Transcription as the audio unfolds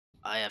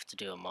I have to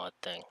do a mod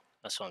thing.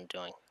 That's what I'm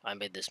doing. I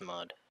made this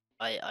mod.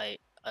 I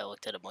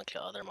looked at a bunch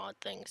of other mod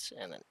things,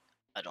 and then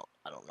I don't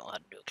know how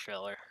to do a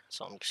trailer,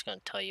 so I'm just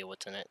gonna tell you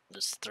what's in it.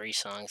 There's 3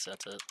 songs.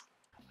 That's it.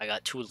 I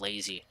got too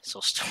lazy, so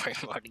story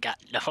mode got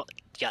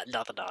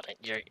nothing on it.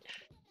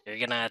 You're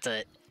gonna have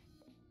to.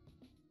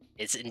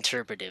 It's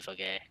interpretive,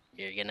 okay?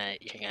 You're gonna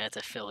have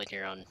to fill in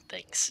your own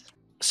things.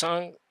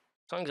 Songs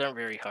aren't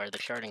very hard. The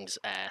charting's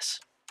ass.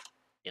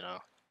 You know.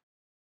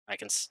 I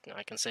can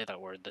say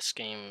that word. This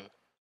game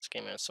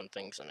has some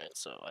things in it,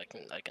 so I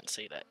can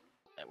say that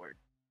word.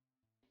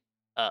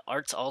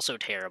 Art's also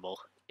terrible.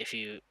 If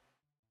you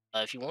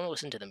want to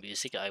listen to the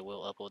music, I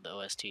will upload the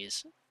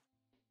OSTs.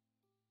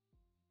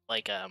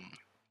 Like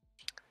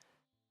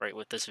right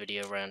with this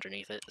video right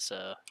underneath it.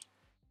 So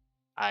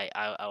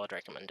I would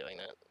recommend doing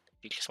that.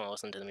 If you just want to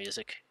listen to the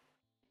music.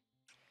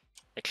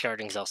 The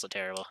charting's also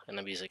terrible, and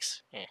the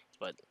music's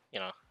but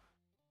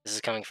this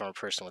is coming from a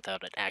person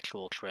without an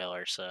actual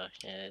trailer, so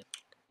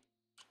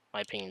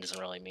my opinion doesn't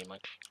really mean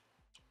much.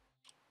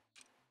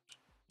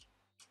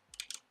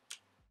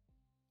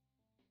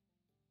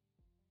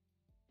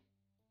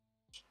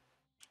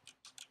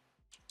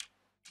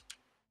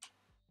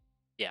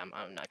 Yeah,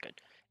 I'm not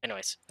good.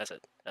 Anyways, that's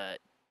it.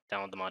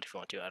 Download the mod if you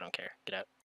want to. I don't care. Get out.